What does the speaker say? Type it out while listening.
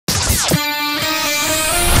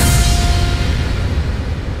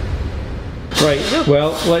Right,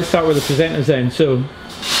 well, let's start with the presenters then. So,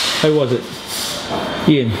 how was it?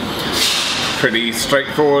 Ian? Pretty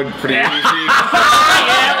straightforward, pretty easy.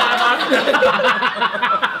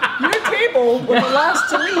 Your table was the last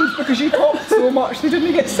to leave because you talked so much they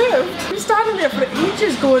didn't get served. You're standing there for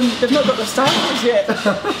ages going, they've not got the starters yet.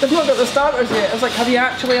 They've not got the starters yet. I was like, have you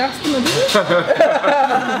actually asked them to do it?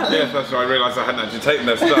 Yes, that's right. I realised I hadn't actually taken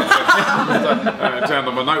their stuff down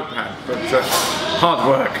on my notepad. But hard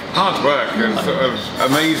work, and sort of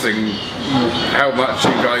amazing how much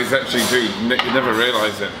you guys actually do. You never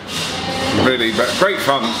realise it. Really, but great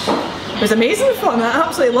fun. It was amazing fun, I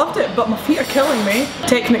absolutely loved it, but my feet are killing me.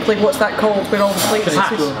 Technically, what's that called when all the plates...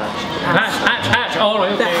 Hatch,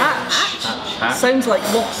 alright, okay. The hatch. Sounds like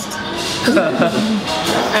Lost.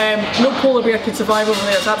 No polar bear could survive over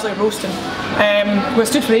there, it's absolutely roasting. We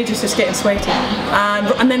stood for ages just getting sweaty.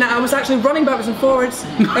 And then I was actually running backwards and forwards,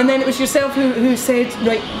 and then it was yourself who said,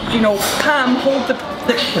 right, you know, Pam, hold the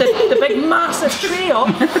big massive tray up.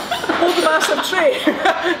 Hold the massive tray.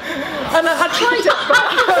 And I had tried it, but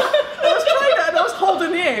I was trying it and I was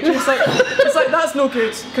holding the edge. It's like that's no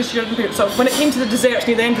good because you didn't do it. So when it came to the desserts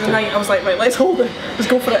near the end of the night, I was like, right, let's hold it, let's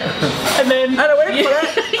go for it. And I went for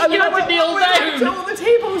it. And then I went kneel down to all the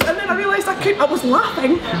tables, and then I realised I couldn't. I was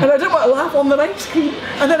laughing, and I didn't want to laugh on the ice cream,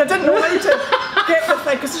 and then I didn't know how to get the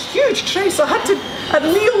thing because it's a huge tray, so I'd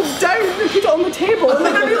kneel down and put it on the table, and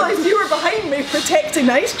then I realised you were behind me protecting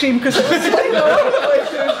the ice cream because it was flying all over the place.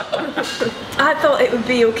 I thought it would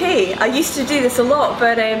be okay. I used to do this a lot,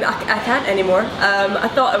 but I can't anymore. I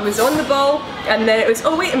thought I was on the ball, and then it was,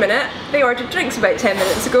 oh wait a minute, they ordered drinks about 10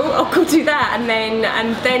 minutes ago, I'll go do that, and then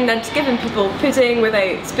I'd given people pudding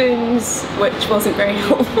without spoons, which wasn't very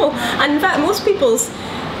helpful. And in fact, most people's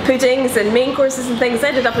puddings and main courses and things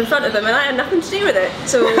ended up in front of them, and I had nothing to do with it.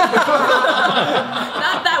 So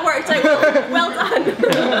that worked out well done.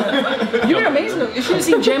 You were amazing. You should have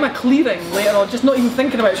seen Gemma clearing later on, just not even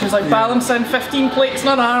thinking about it. She was like balancing 15 plates,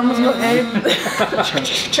 not arms, not head.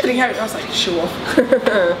 Checking out. I was like, show off.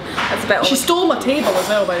 That's a bit She stole my table as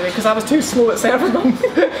well, by the way, because I was too slow at serving them.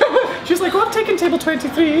 She was like, well, I've taken table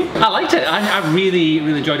 23. I liked it. I really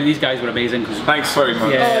enjoyed it. These guys were amazing. Thanks very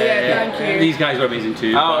much. Yeah, thank you. These guys were amazing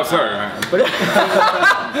too. Oh, sorry. But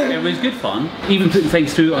it was good fun. Even putting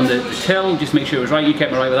things through on the till, just make sure it was right. You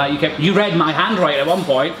kept me right with that. You read my handwriting at one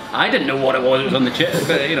point. I didn't know what it was on the chip,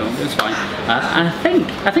 but you know, it was fine. And I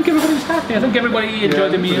think everybody was happy. I think everybody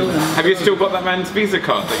enjoyed the meal. Have you still got that man's Visa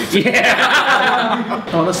card that you took? Yeah.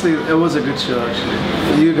 Honestly, it was a good show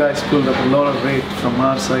actually. You guys pulled up a lot of weight from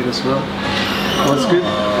our side as well. It was good.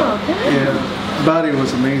 Yeah, Barry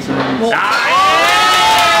was amazing.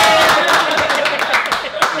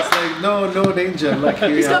 No danger. Like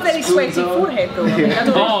he's got very sweaty forehead though. Yeah. I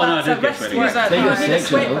don't know if that's a risk. Biggest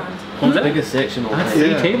section. Biggest section. I had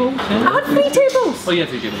 3 tables. I had 3 tables. Oh, yeah,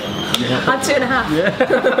 3 tables. I had 2.5.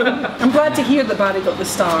 Yeah. I'm glad to hear that Barry got the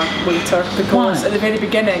star waiter because at the very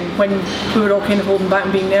beginning, when we were all kind of holding back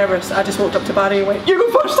and being nervous, I just walked up to Barry and went, "You go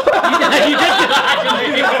first." Yeah, you did that.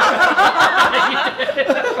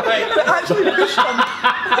 Actually pushed him.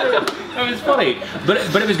 It was funny, but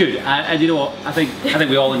it was good. And you know what? I think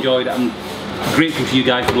we all enjoyed it. I'm grateful to you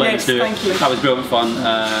guys for letting us do it. Thank you. That was brilliant fun.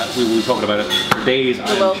 We will be talking about it for days,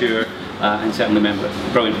 I'm sure, and certainly remember it.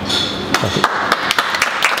 Brilliant.